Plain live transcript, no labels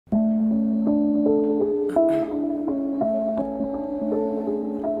Yeah,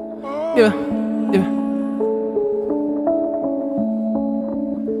 yeah.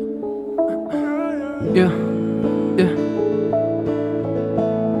 Yeah, yeah.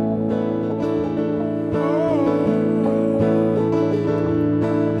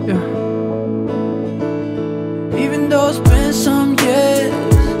 Yeah. Even though it's been some years,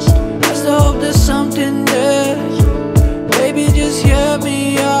 I still hope there's something there. Baby, just hear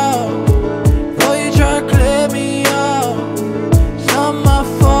me out before you try to clear me out. It's not my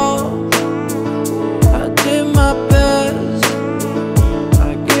fault, I did my best,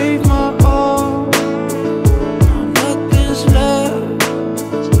 I gave my all, now nothing's left.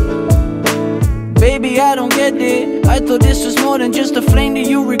 Baby, I don't get it, I thought this was more than just a flame, that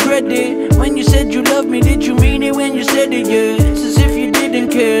you regret it. When you said you loved me, did you mean it when you said it? Yeah, it's as if you didn't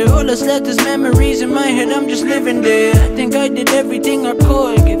care. All that's left is memories in my head, I'm just living there. I think I did everything I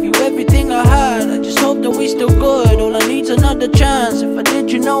could, give you everything I had. I just hope that we still good, all I need's another chance. If I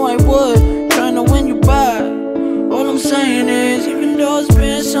did, you know I would, trying to win you back. All I'm saying is, even though it's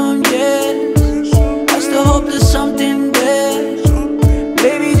been some years, I still hope there's something there.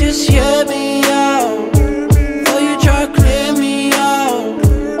 Baby, just hear me out before you try to clear me out.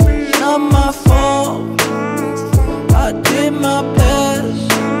 It's not my fault, I did my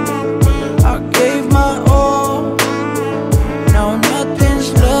best, I gave my all, now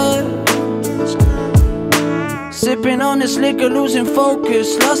nothing's left. Sipping on this liquor, losing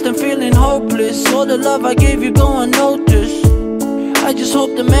focus, lost and feeling hopeless. All the love I gave you go unnoticed. I just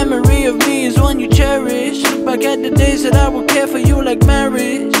hope the memory of me is one you cherish. Look back at the days that I would care for you like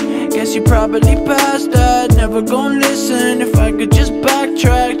marriage. Guess you probably passed that, never gon' listen. If I could just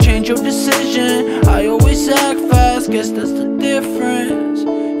backtrack, change your decision. I always act fast, guess that's the difference.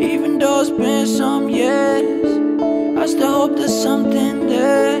 Even though it's been some years, I still hope there's something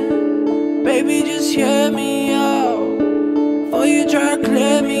there. Baby, just hear me out before you try to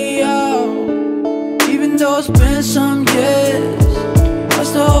clear me out. Even though it's been some years, I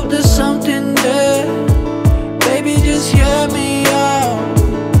still hope there's something